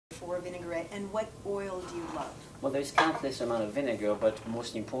for a vinaigrette, and what oil do you love? Well, there's countless amount of vinegar, but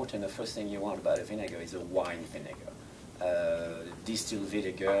most important, the first thing you want about a vinegar is a wine vinegar. Distilled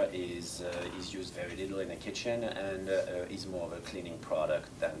vinegar is used very little in the kitchen and is more of a cleaning product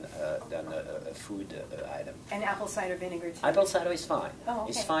than a food item. And apple cider vinegar too? Apple cider is fine. Oh,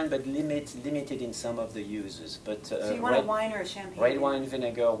 okay. It's fine, but limited in some of the uses. But so you want a wine or a champagne? Red wine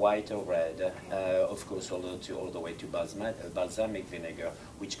vinegar, white or red. Okay. Of course, all the way to balsamic vinegar,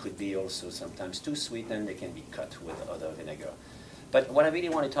 which could be also sometimes too sweet, and they can be cut with other vinegar. But what I really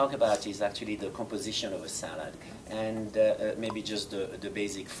want to talk about is actually the composition of a salad, and maybe just the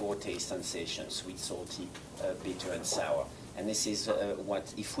basic four taste sensations: sweet, salty, bitter, and sour. And this is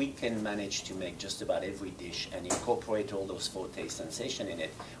what, if we can manage to make just about every dish and incorporate all those four taste sensations in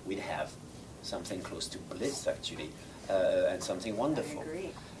it, we'd have something close to bliss, actually, and something wonderful. I agree.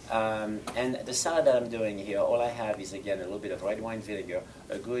 And the salad that I'm doing here, all I have is, again, a little bit of red wine vinegar,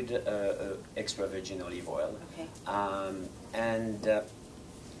 a good extra virgin olive oil, okay. And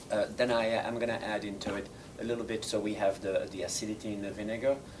then I'm going to add into it a little bit, so we have the acidity in the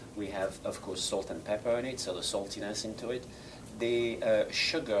vinegar. We have, of course, salt and pepper in it, so the saltiness into it. The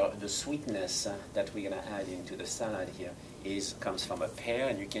sugar, the sweetness that we're going to add into the salad here comes from a pear,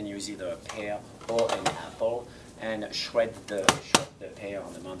 and you can use either a pear or an apple, and shred the pear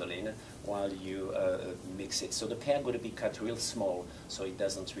on the mandolin while you mix it. So the pear going to be cut real small, so it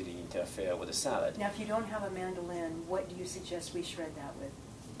doesn't really interfere with the salad. Now, if you don't have a mandolin, what do you suggest we shred that with?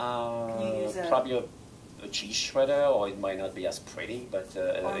 Can you use probably a cheese shredder, or it might not be as pretty, but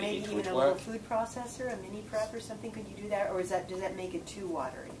or maybe it even would a work. little food processor, a mini prep or something. Could you do that, or does that make it too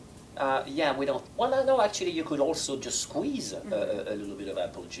watery? Yeah, we don't. Well, no, actually, you could also just squeeze a little bit of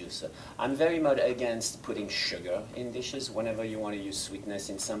apple juice. I'm very much against putting sugar in dishes. Whenever you want to use sweetness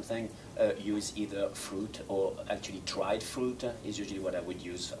in something, use either fruit or actually dried fruit is usually what I would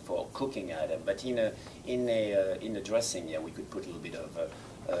use for a cooking item. But in a dressing, yeah, we could put a little bit of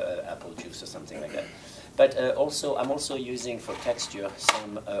apple juice or something like that. But I'm also using for texture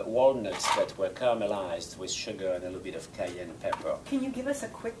some walnuts that were caramelized with sugar and a little bit of cayenne pepper. Can you give us a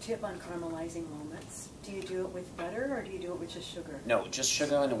quick tip on caramelizing walnuts? Do you do it with butter or do you do it with just sugar? No, just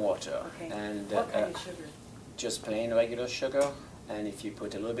sugar and water. Okay. And, what kind of sugar? Just plain regular sugar. And if you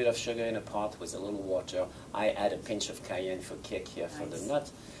put a little bit of sugar in a pot with a little water, I add a pinch of cayenne for kick here for the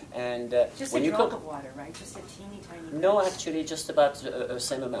nut. And just when a you drop cook, of water, right? Just a teeny tiny. No, actually, just about the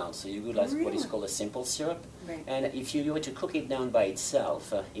same amount. So you do like what is Really? called a simple syrup. Right. And if you were to cook it down by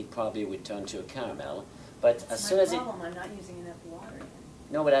itself, it probably would turn to a caramel. But That's as soon as I'm not using enough water.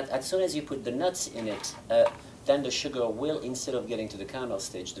 no, but as soon as you put the nuts in it, then the sugar will, instead of getting to the caramel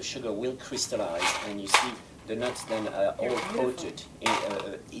stage, the sugar will crystallize, and you see the nuts then are all coated.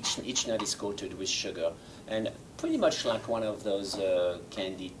 Each nut is coated with sugar, and pretty much like one of those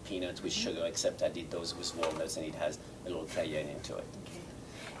candied peanuts with sugar, except I did those with walnuts, and it has a little cayenne into it. Okay.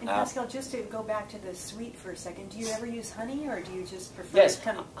 And Pascal, just to go back to the sweet for a second, do you ever use honey, or do you just prefer? Yes,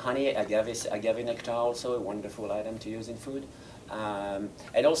 honey, agave nectar, also a wonderful item to use in food.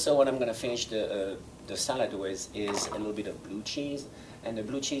 And also, what I'm going to finish the salad with is a little bit of blue cheese, and the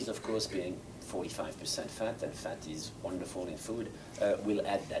blue cheese, of course, being 45% fat, and fat is wonderful in food, will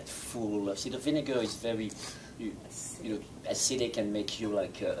add that full. See, the vinegar is very, acidic and make you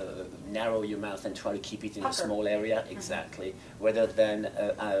like narrow your mouth and try to keep it in a small area. Exactly. Rather than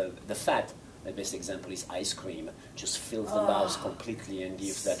the fat. The best example is ice cream. Just fills the mouth completely and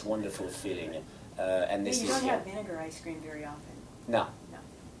gives that wonderful feeling. And this you don't have vinegar ice cream very often. No.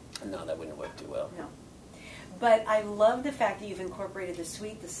 No, that wouldn't work too well. No. But I love the fact that you've incorporated the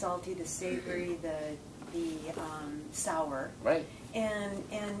sweet, the salty, the savory, the sour. Right. And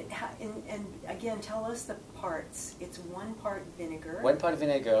again, tell us the parts. It's 1 part vinegar. 1 part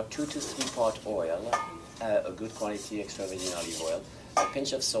vinegar, 2 to 3 part oil, a good quality extra virgin olive oil, a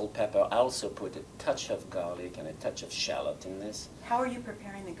pinch of salt, pepper. I also put a touch of garlic and a touch of shallot in this. How are you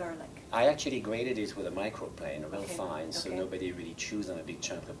preparing the garlic? I actually grated it with a microplane, real fine, so nobody really chews on a big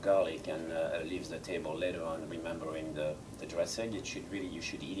chunk of garlic and leaves the table later on remembering the dressing. You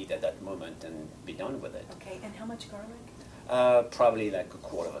should eat it at that moment and be done with it. Okay, and how much garlic? Probably like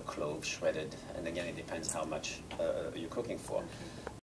 1/4 of a clove shredded, and again it depends how much you're cooking for.